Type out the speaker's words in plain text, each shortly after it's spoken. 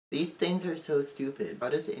These things are so stupid. How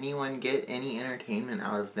does anyone get any entertainment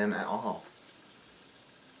out of them at all?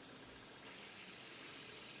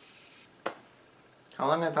 How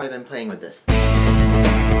long have I been playing with this?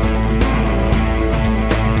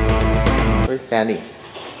 Where's Daddy?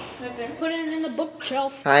 Right there. Put it in the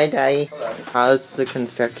bookshelf. Hi, Daddy. Hello. How's the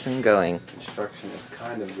construction going? Construction is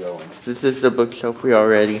kind of going. This is the bookshelf we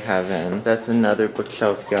already have in. That's another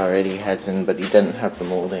bookshelf he already has in, but he doesn't have the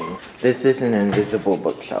molding. This is an invisible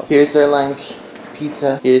bookshelf. Here's our lunch.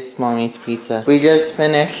 Pizza. Here's Mommy's pizza. We just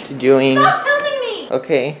finished doing... Stop filming me!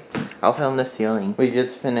 Okay. I'll film the ceiling. We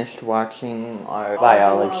just finished watching our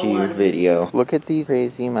biology video. Look at these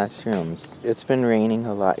crazy mushrooms. It's been raining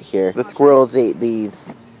a lot here. The squirrels ate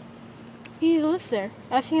these. He lives there.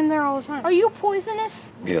 I see him there all the time. Are you poisonous?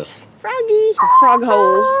 Yes. Froggy! It's a frog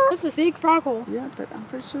hole. That's a big frog hole. Yeah, but I'm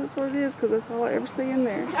pretty sure that's what it is because that's all I ever see in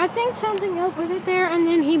there. I think something else put it there and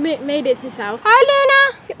then he made it his house. Hi,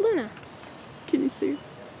 Luna! Get Luna. Can you see?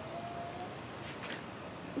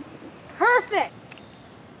 Perfect!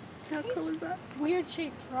 How cool is that? Weird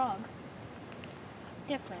shaped frog. It's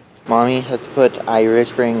different. Mommy has put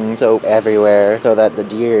Irish Spring soap everywhere so that the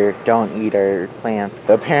deer don't eat our plants.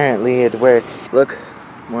 Apparently it works. Look,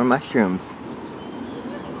 more mushrooms.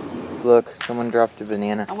 Look, someone dropped a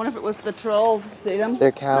banana. I wonder if it was the trolls. See them?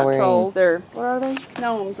 They're Not cowering. trolls. They're, what are they?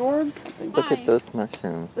 Gnomes. Dwarves? I think. Look at those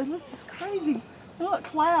mushrooms. They look just crazy. They look like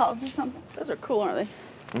clouds or something. Those are cool, aren't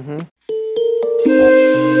they? Mm-hmm.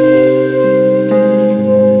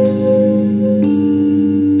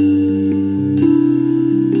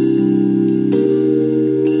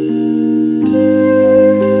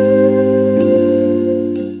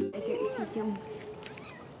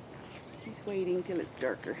 Waiting till it's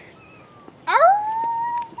darker.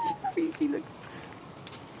 He looks.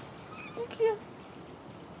 Thank you.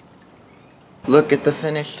 Look at the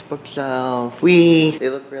finished bookshelf. They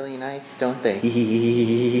look really nice, don't they?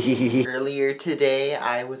 Earlier today,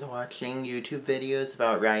 I was watching YouTube videos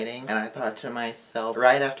about writing, and I thought to myself,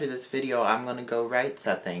 right after this video, I'm gonna go write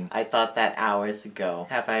something. I thought that hours ago.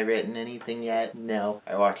 Have I written anything yet? No.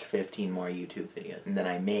 I watched 15 more YouTube videos, and then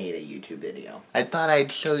I made a YouTube video. I thought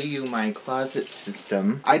I'd show you my closet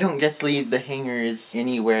system. I don't just leave the hangers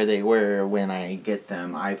anywhere they were when I get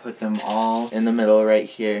them. I put them all in the middle right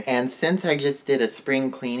here. And since I just did a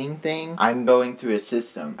spring cleaning thing, I'm going through a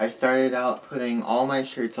system. I started out putting all my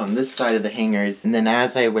shirts on this side of the hangers, and then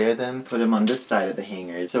as I wear them, put them on this side of the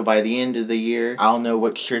hangers. So by the end of the year, I'll know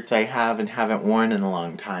what shirts I have and haven't worn in a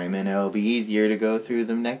long time, and it'll be easier to go through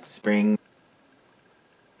them next spring.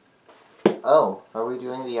 Oh, are we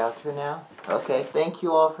doing the outro now? Okay, thank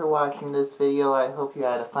you all for watching this video. I hope you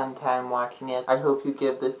had a fun time watching it. I hope you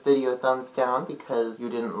give this video a thumbs down because you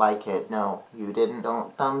didn't like it. No, you didn't.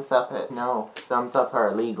 Don't thumbs up it. No, thumbs up are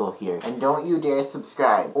illegal here. And don't you dare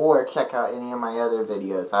subscribe or check out any of my other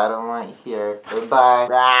videos. I don't want you here. Goodbye.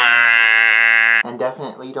 And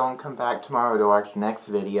definitely don't come back tomorrow to watch the next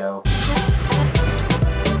video.